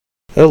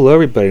Hello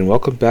everybody and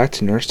welcome back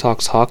to Nurse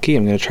Talks Hockey.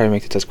 I'm going to try to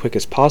make this as quick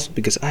as possible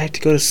because I have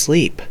to go to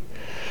sleep.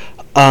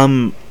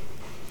 I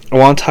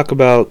want to talk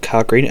about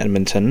Calgary and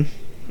Edmonton.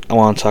 I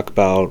want to talk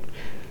about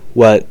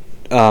what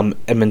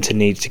Edmonton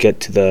needs to get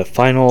to the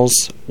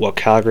finals, what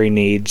Calgary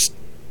needs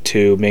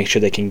to make sure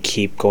they can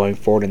keep going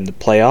forward in the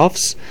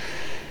playoffs,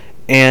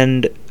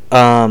 and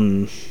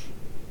the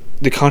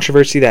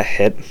controversy that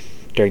hit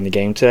during the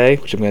game today,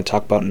 which I'm going to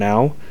talk about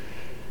now.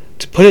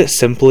 To put it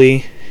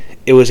simply,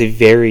 it was a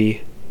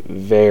very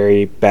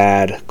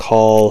bad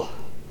call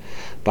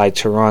by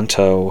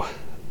Toronto.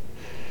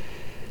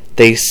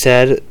 They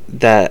said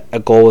that a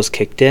goal was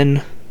kicked in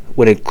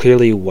when it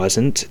clearly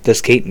wasn't. The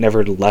skate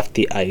never left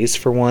the ice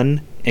for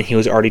one, and he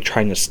was already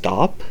trying to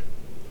stop.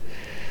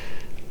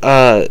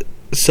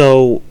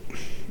 So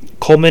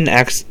Coleman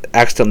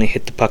accidentally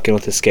hit the puck in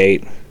with the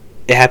skate.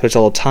 It happens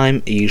all the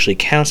time. It usually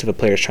counts if a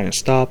player's trying to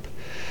stop.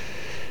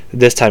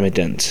 This time it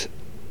didn't.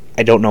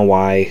 I don't know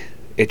why.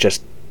 They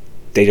just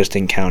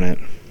didn't count it.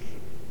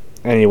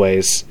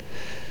 Anyways,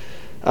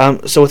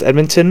 so with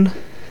Edmonton,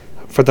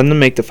 for them to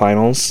make the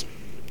finals,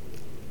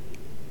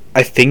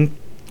 I think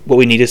what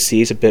we need to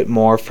see is a bit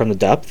more from the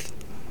depth.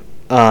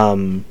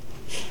 That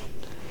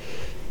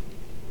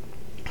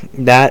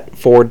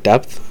forward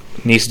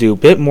depth needs to do a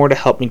bit more to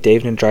help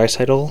McDavid and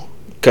Draisaitl,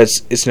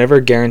 because it's never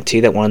a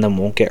guarantee that one of them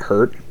won't get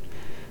hurt.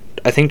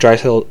 I think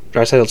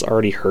Draisaitl's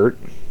already hurt.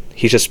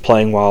 He's just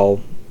playing while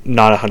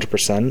not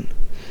 100%.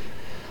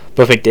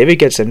 But if McDavid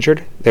gets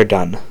injured, they're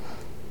done.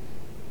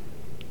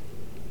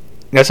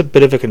 That's a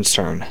bit of a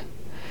concern.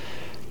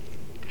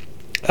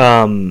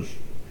 To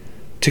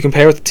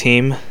compare with the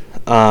team,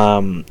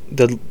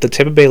 the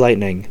Tampa Bay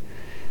Lightning,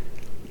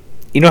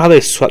 you know how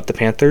they swept the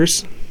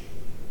Panthers?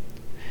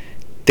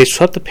 They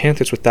swept the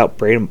Panthers without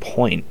Braden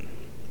Point,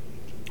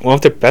 one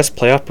of their best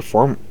playoff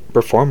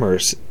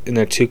performers in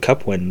their 2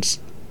 cup wins.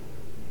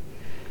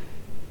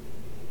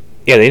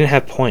 Yeah, they didn't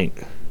have Point,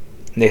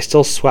 and they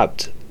still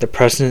swept the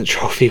President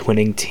Trophy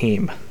winning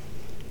team.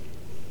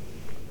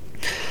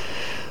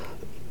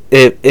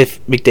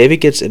 If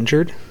McDavid gets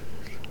injured,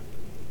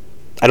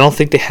 I don't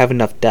think they have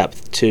enough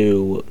depth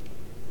to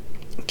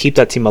keep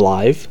that team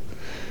alive.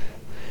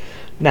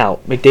 Now,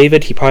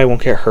 McDavid, he probably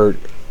won't get hurt.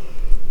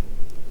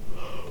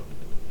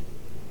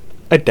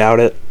 I doubt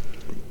it,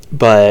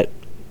 but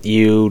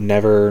you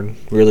never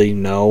really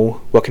know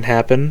what can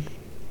happen.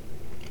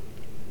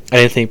 I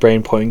didn't think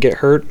Braden Point would get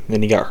hurt,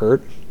 then he got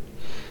hurt.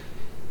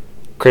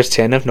 Chris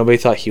Tanev, nobody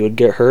thought he would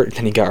get hurt,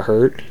 then he got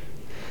hurt.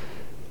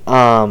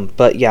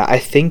 But yeah, I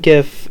think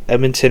if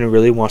Edmonton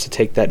really wants to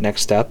take that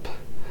next step,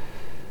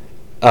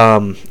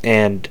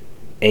 and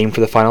aim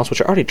for the finals,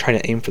 which are already trying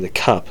to aim for the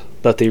cup,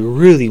 but they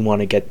really want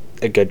to get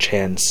a good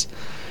chance,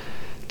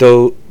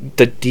 though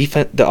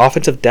the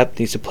offensive depth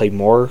needs to play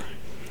more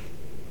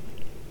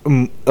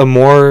time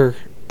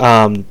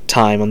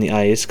on the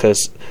ice,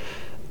 because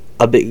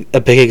a big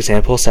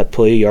example is that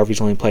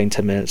Puljujärvi's only playing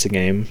 10 minutes a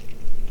game.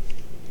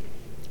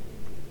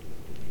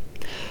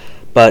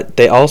 But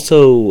they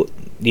also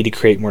need to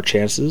create more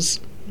chances.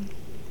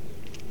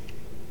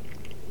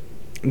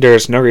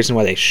 There's no reason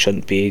why they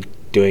shouldn't be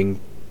doing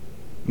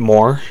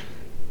more.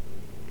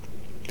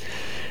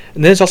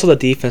 And there's also the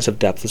defensive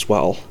depth as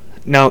well.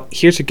 Now,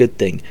 here's a good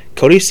thing.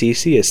 Cody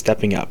Ceci is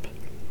stepping up.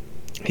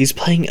 He's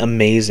playing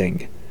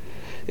amazing.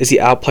 Is he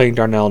outplaying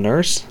Darnell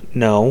Nurse?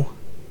 No.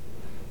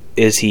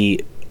 Is he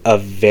a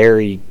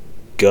very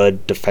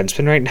good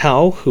defenseman right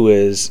now, who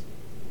is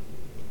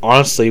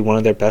honestly one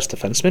of their best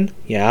defensemen?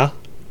 Yeah.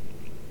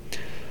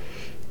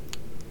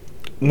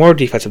 More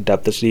defensive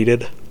depth is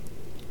needed.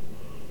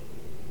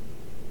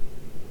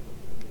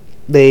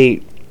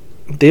 They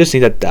just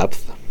need that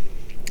depth.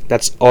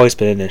 That's always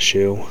been an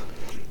issue.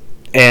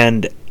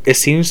 And it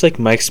seems like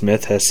Mike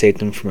Smith has saved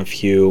them from a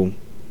few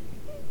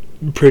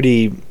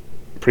pretty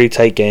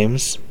tight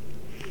games.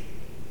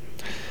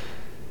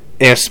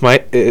 And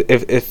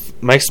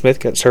if Mike Smith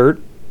gets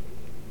hurt,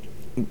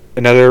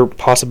 another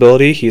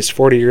possibility, he's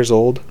 40 years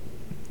old,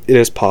 it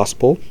is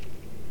possible,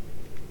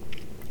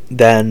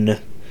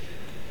 then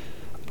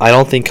I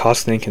don't think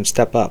Koskinen can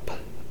step up.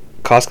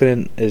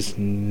 Koskinen is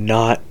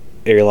not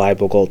a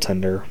reliable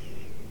goaltender.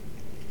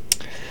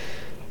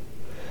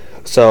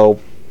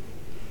 So,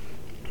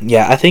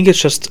 yeah, I think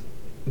it's just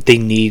they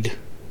need,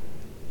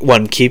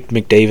 one, keep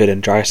McDavid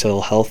and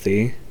Draisaitl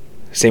healthy.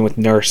 Same with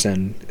Nurse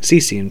and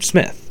Ceci and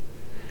Smith.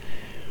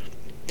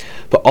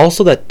 But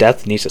also that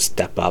depth needs to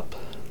step up.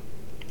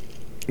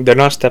 They're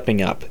not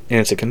stepping up, and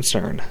it's a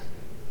concern.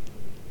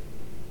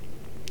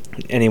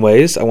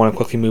 Anyways, I want to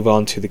quickly move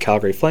on to the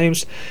Calgary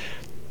Flames.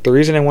 The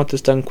reason I want this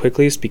done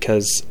quickly is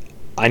because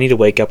I need to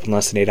wake up in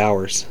less than 8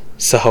 hours.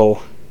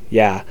 So,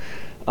 yeah.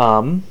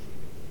 So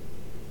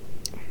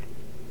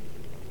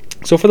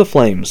for the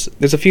Flames,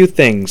 there's a few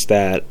things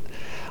that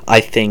I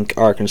think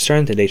are a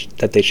concern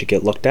that they should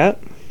get looked at.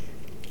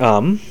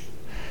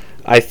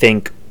 I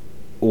think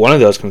one of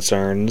those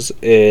concerns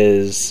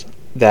is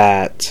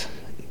that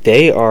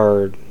they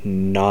are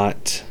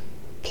not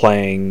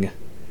playing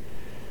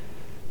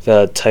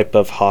the type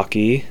of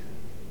hockey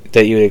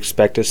that you would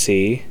expect to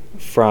see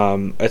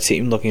from a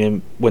team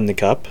looking to win the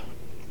cup.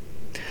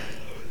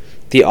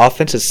 The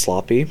offense is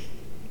sloppy,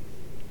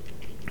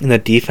 and the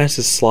defense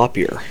is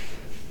sloppier.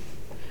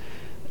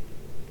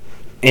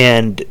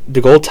 And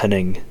the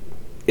goaltending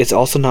is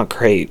also not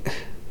great.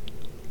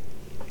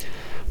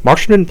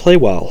 Markstrom didn't play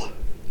well.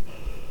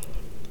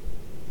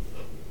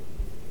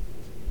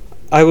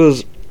 I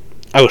was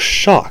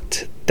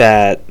shocked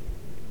that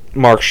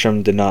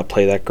Markstrom did not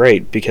play that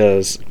great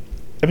because,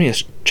 I mean,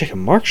 it's Jacob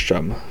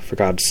Markstrom, for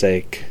God's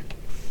sake.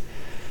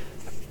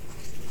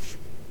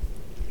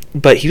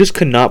 But he just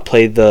could not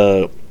play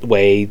the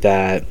way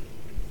that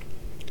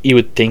you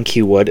would think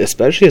he would,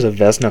 especially as a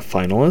Vezina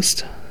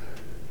finalist.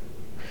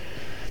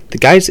 The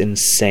guy's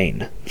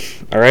insane,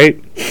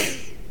 alright?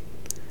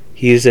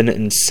 He's an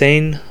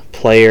insane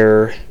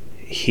player.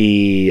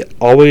 He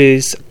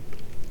always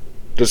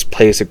just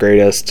plays the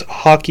greatest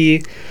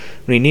hockey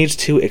when he needs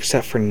to,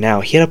 except for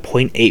now. He had a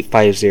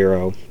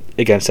 .850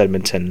 against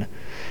Edmonton.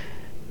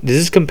 This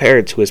is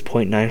compared to his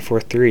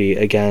 .943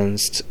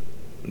 against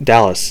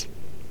Dallas.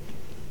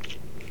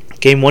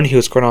 Game 1, he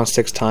was scored on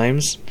 6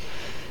 times.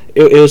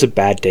 It was a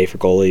bad day for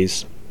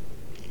goalies.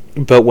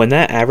 But when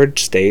that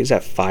average stays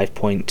at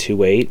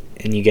 5.28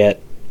 and you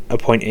get a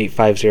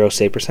 .850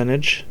 save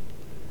percentage,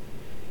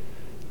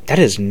 that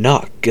is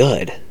not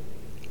good.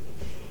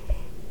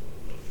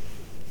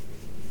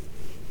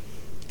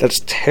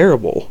 That's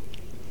terrible.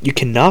 You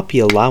cannot be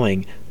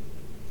allowing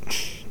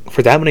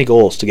for that many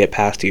goals to get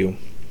past you.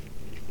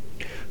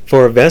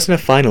 For a Vezina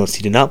finalist,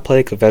 he did not play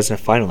like a Vezina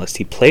finalist.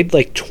 He played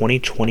like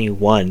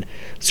 2021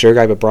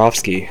 Sergei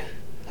Bobrovsky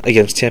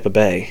against Tampa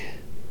Bay.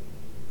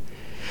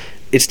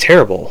 It's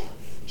terrible.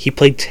 He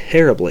played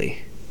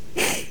terribly.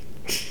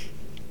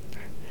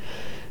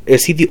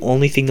 Is he the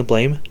only thing to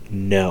blame?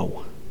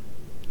 No.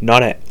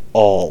 Not at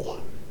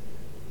all.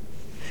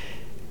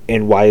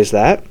 And why is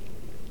that?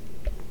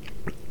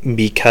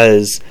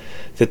 Because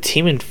the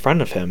team in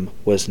front of him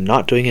was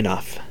not doing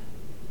enough.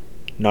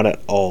 Not at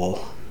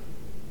all.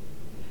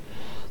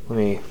 Let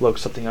me look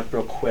something up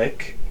real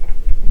quick.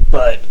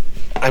 But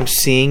I'm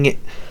seeing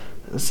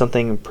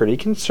something pretty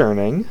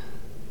concerning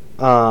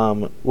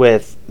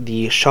with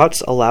the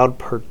shots allowed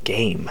per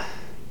game.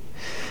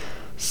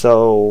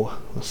 So,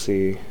 let's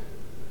see.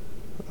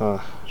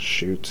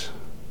 Shoot.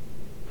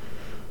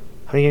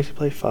 How many games did you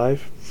play?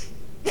 5?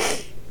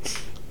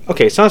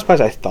 Okay, it's not as bad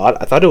as I thought.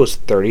 I thought it was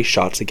 30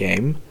 shots a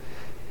game.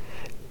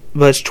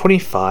 But it's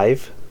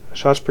 25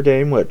 shots per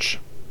game, which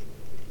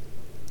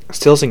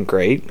still isn't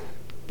great,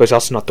 but it's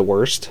also not the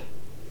worst.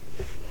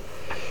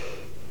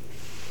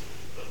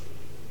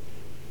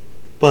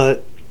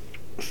 But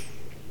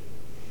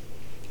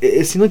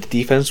it seemed like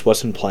the defense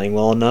wasn't playing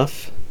well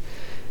enough.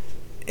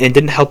 And it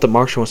didn't help that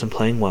Markstrom wasn't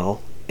playing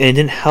well. And it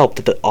didn't help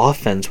that the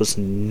offense was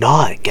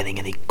not getting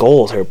any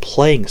goals. They were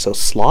playing so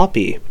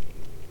sloppy.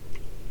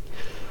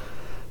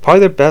 Probably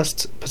their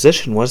best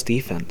position was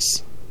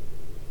defense.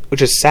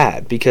 Which is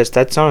sad, because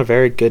that's not a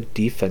very good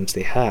defense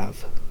they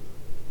have.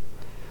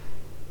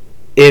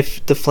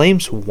 If the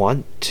Flames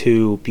want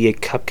to be a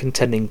cup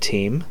contending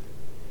team,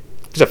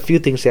 there's a few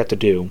things they have to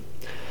do.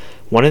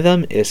 One of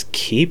them is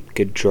keep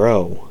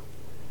Gaudreau.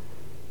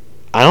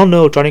 I don't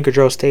know if Johnny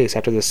Gaudreau stays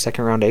after the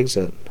second round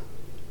exit.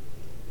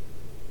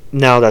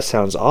 Now that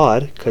sounds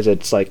odd, because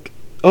it's like,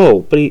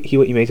 oh, but he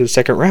made it to the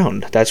second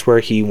round. That's where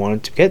he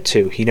wanted to get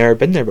to. He never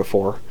been there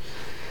before.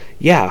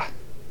 Yeah.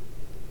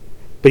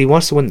 But he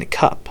wants to win the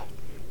cup.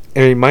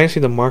 And it reminds me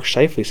of the Mark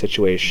Scheifele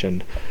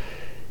situation.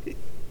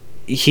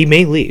 He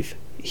may leave.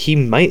 He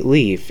might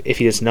leave if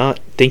he does not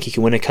think he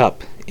can win a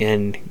cup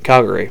in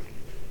Calgary.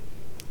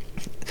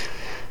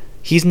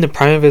 He's in the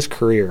prime of his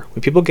career.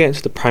 When people get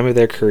into the prime of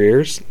their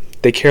careers,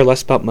 they care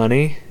less about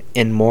money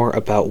and more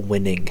about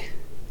winning.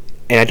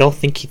 And I don't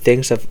think he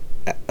thinks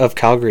of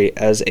Calgary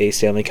as a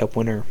Stanley Cup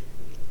winner.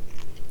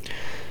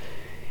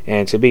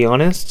 And to be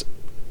honest,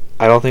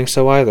 I don't think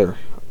so either.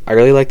 I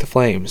really like the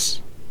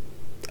Flames.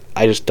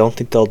 I just don't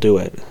think they'll do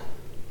it.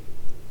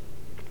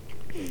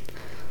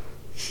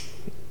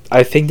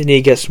 I think they need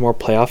to get some more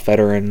playoff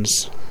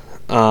veterans.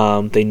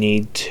 They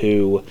need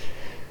to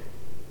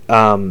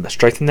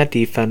strengthen that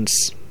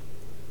defense,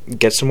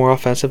 get some more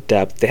offensive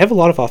depth. They have a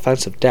lot of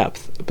offensive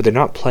depth, but they're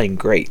not playing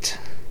great.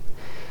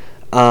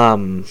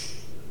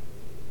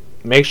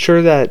 Make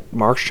sure that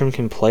Markstrom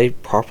can play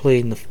properly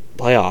in the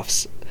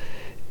playoffs.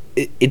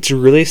 It's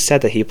really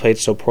sad that he played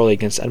so poorly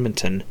against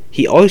Edmonton.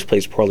 He always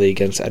plays poorly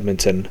against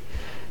Edmonton.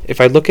 If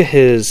I look at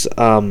his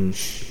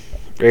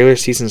regular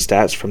season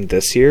stats from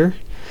this year,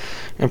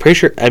 I'm pretty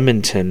sure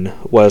Edmonton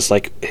was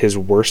like his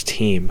worst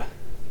team.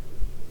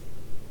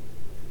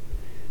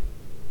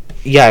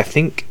 Yeah, I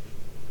think...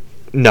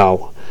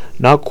 No,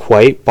 not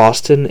quite.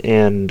 Boston,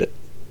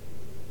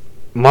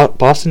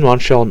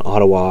 Montreal, and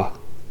Ottawa.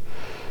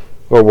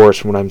 Or worse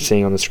from what I'm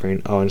seeing on the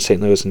screen. Oh, and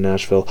St. Louis and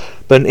Nashville.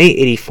 But an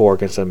 884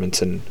 against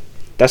Edmonton.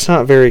 That's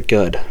not very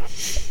good.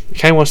 I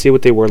kind of want to see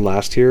what they were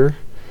last year.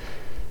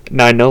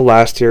 Now, I know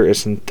last year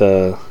isn't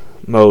the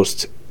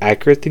most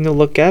accurate thing to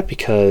look at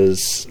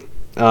because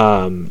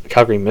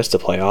Calgary missed the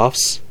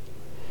playoffs.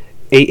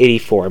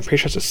 884. I'm pretty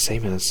sure it's the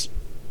same as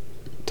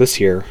this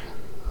year.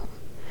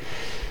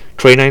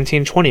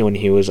 2019-20 when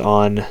he was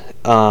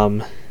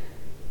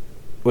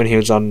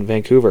on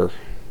Vancouver.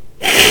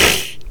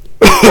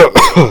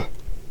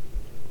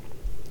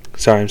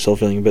 Sorry, I'm still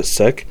feeling a bit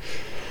sick.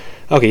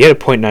 Okay, he had a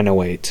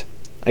 .908.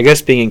 I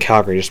guess being in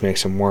Calgary just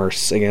makes him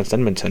worse against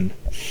Edmonton.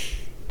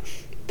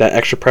 That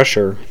extra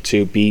pressure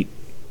to beat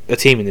a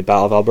team in the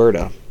Battle of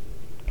Alberta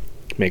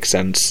makes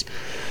sense.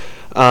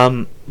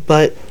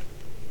 But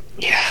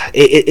yeah,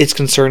 it's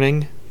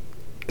concerning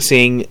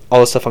seeing all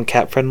this stuff on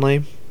Cap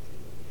Friendly.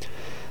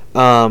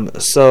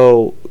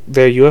 So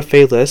their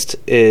UFA list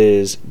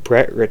is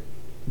Brett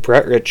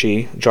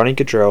Ritchie, Johnny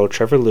Gaudreau,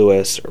 Trevor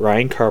Lewis,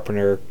 Ryan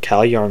Carpenter,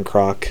 Cal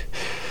Yarncroc,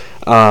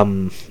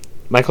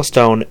 Michael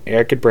Stone,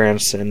 Eric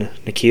Goodbranson,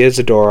 Nikita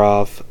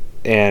Zadorov,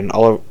 and not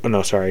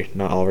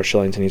Oliver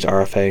Shillington, he's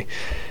RFA.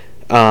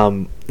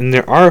 And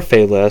their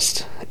RFA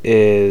list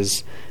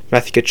is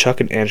Matthew Tkachuk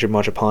and Andrew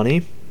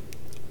Mangiapane,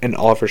 and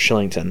Oliver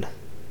Shillington.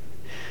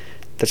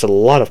 That's a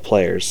lot of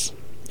players.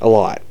 A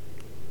lot.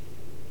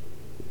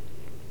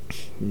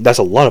 That's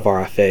a lot of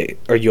RFA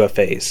or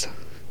UFAs.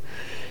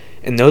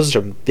 And those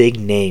are big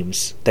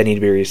names that need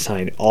to be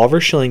re-signed. Oliver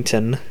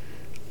Shillington,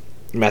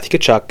 Matthew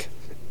Tkachuk,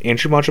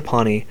 Andrew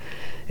Mangiapane,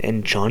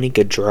 and Johnny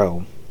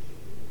Gaudreau.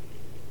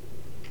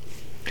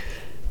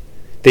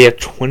 They have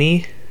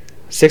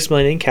 $26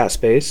 million in cap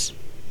space.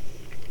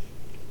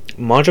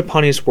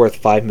 Mangiapane is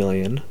worth $5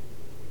 million,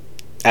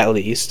 at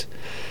least.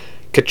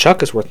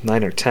 Tkachuk is worth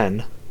 9 or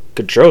 10.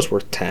 Gaudreau is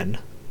worth 10.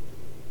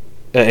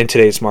 In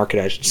today's market,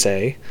 I should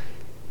say.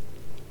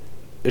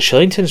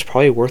 Shillington is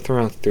probably worth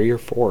around 3 or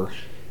 4.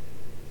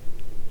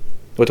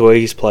 With the way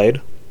he's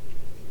played,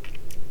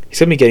 he's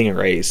going to be getting a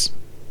raise.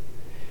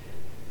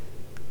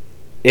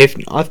 If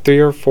not 3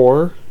 or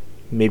 4,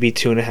 maybe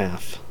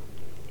 2.5.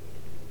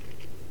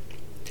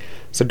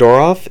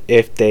 Zadorov,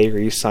 if they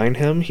re-sign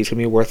him, he's going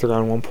to be worth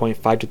around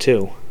 1.5 to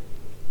 2.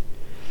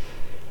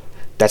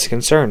 That's a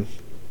concern.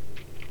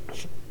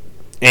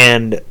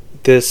 And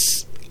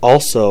this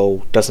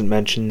also doesn't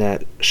mention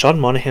that Sean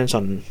Monahan's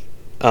on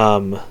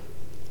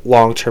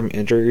long-term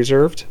injury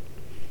reserved.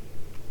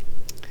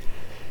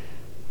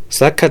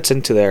 So that cuts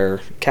into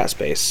their cap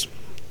space.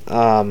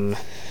 It'll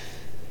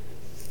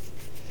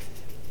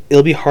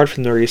be hard for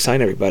them to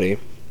re-sign everybody.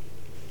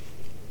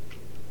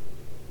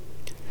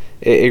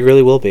 It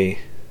really will be.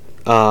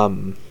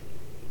 I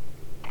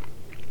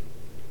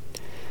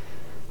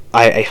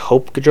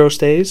hope Gaudreau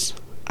stays.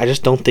 I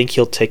just don't think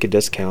he'll take a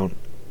discount.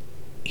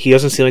 He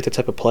doesn't seem like the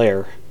type of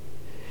player.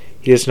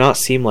 He does not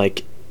seem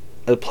like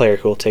a player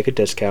who will take a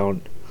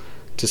discount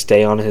to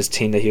stay on his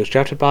team that he was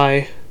drafted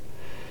by.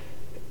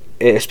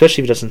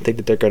 Especially if he doesn't think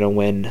that they're going to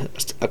win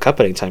a cup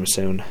anytime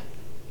soon.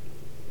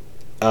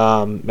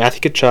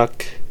 Matthew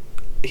Tkachuk,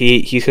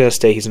 he's going to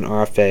stay. He's an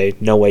RFA.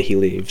 No way he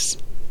leaves.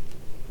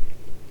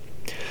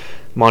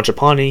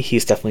 Mangiapane,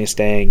 he's definitely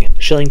staying.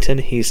 Shillington,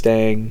 he's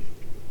staying.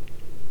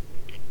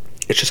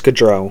 It's just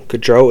Gaudreau.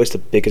 Gaudreau is the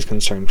biggest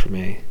concern for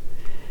me.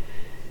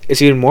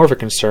 It's even more of a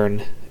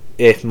concern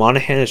if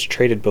Monahan is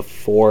traded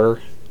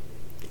before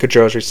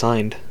Gaudreau is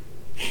resigned.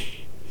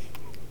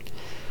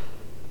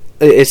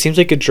 It seems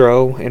like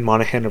Gaudreau and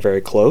Monahan are very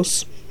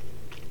close.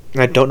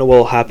 And I don't know what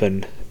will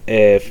happen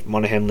if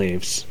Monahan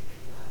leaves.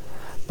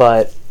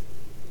 But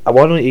I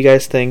want to know what you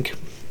guys think.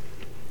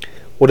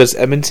 What does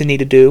Edmonton need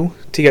to do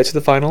to get to the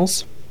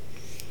finals?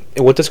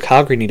 And what does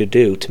Calgary need to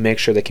do to make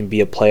sure they can be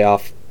a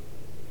playoff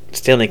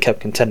Stanley Cup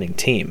contending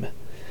team?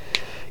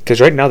 Because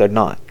right now they're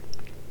not.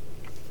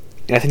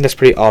 And I think that's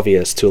pretty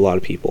obvious to a lot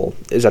of people,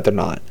 is that they're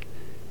not.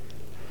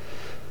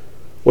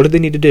 What do they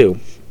need to do?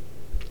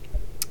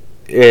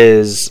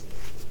 There's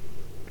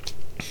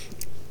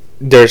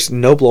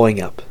no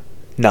blowing up.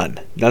 None.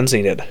 None's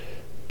needed.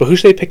 But who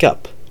should they pick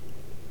up?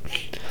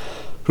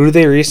 Who do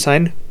they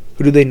re-sign?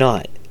 Who do they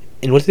not?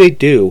 And what do they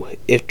do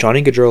if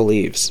Johnny Gaudreau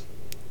leaves?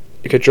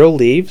 If Gaudreau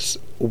leaves,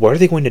 what are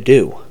they going to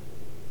do?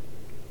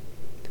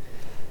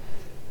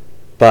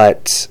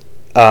 But,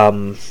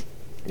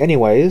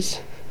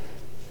 anyways,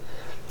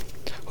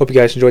 hope you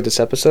guys enjoyed this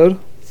episode.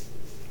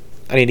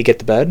 I need to get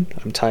to bed.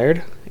 I'm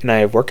tired. And I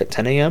have work at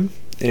 10 a.m.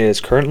 And it is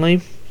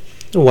currently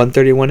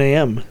 1:31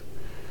 a.m.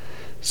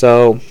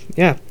 So,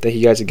 yeah, thank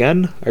you guys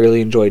again. I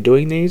really enjoy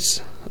doing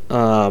these.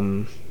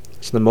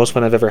 It's the most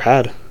fun I've ever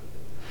had,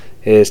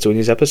 is doing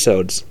these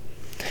episodes.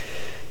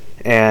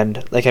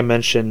 And, like I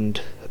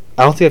mentioned,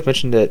 I don't think I've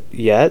mentioned it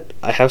yet.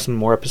 I have some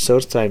more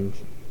episodes that I'm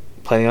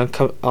planning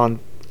on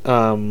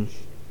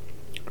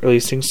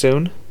releasing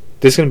soon.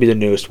 This is going to be the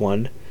newest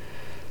one.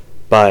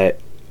 But,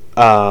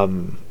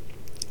 I'm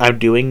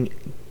doing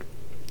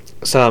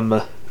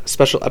some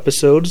special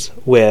episodes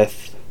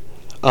with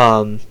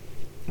a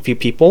few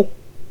people.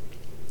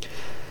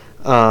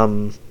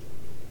 I'm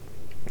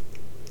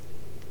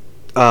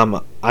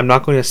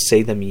not going to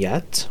say them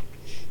yet.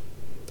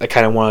 I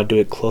kind of want to do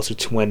it closer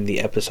to when the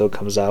episode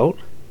comes out.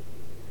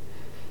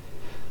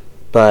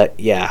 But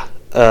yeah,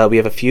 we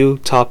have a few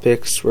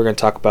topics. We're going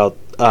to talk about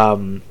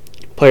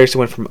players who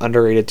went from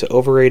underrated to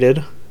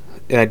overrated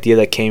an idea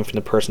that came from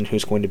the person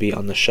who's going to be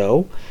on the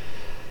show.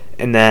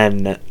 And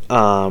then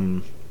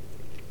the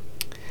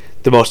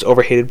most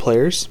overhated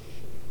players.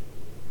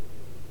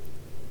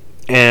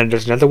 And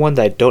there's another one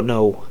that I don't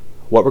know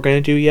what we're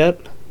going to do yet.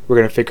 We're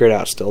going to figure it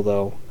out still,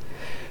 though.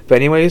 But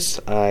anyways,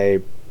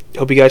 I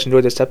hope you guys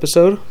enjoyed this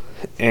episode,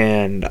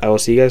 and I will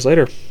see you guys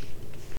later.